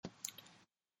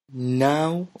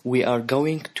Now we are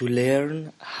going to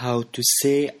learn how to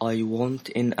say I want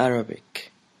in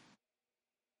Arabic.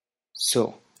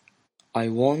 So, I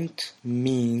want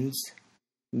means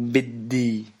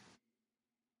بدي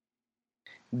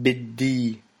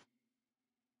بدي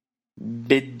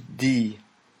بدي.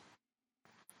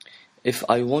 If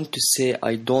I want to say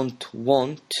I don't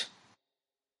want,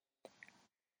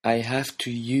 I have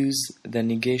to use the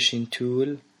negation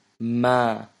tool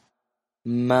ما.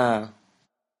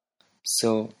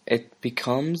 So it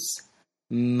becomes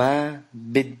ما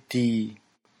بدي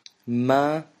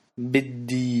ما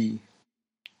بدي.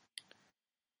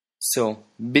 So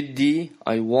بدي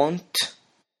I want,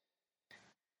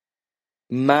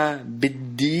 ما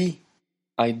بدي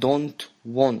I don't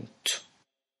want.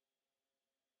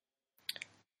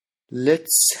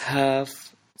 Let's have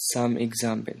some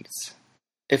examples.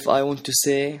 If I want to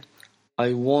say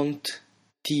I want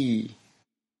tea,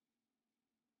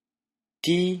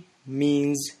 tea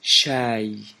means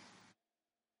شاي.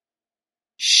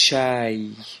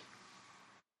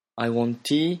 I want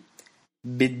tea.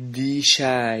 بدي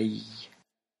شاي.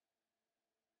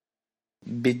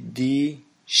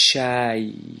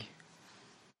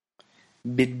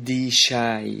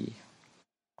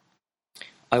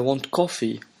 I want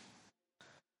coffee.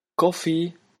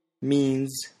 Coffee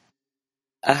means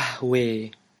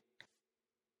قهوة.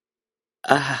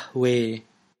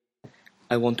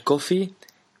 I want coffee.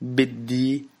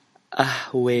 بدي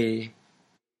قهوة.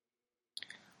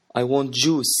 I want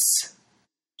juice.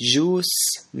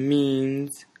 Juice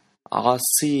means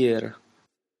عصير.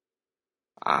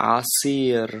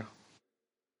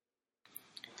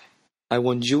 I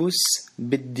want juice.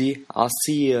 بدي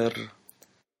عصير.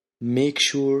 Make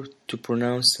sure to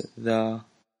pronounce the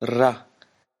ra.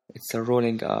 It's a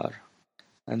rolling R.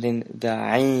 And then the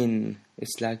عين.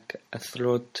 It's like a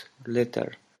throat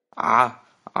letter.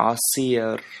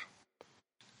 عصير.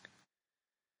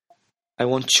 I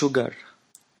want sugar.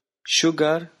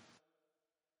 سكر.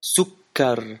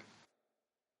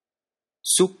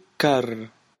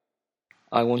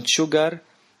 I want sugar.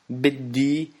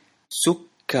 بدي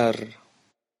سكر.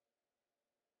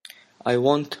 I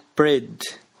want bread.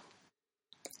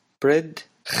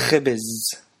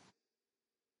 خبز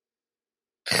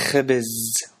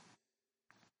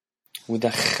with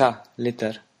a خ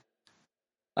letter.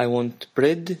 I want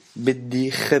bread.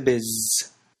 بدي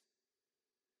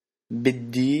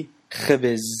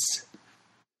خبز.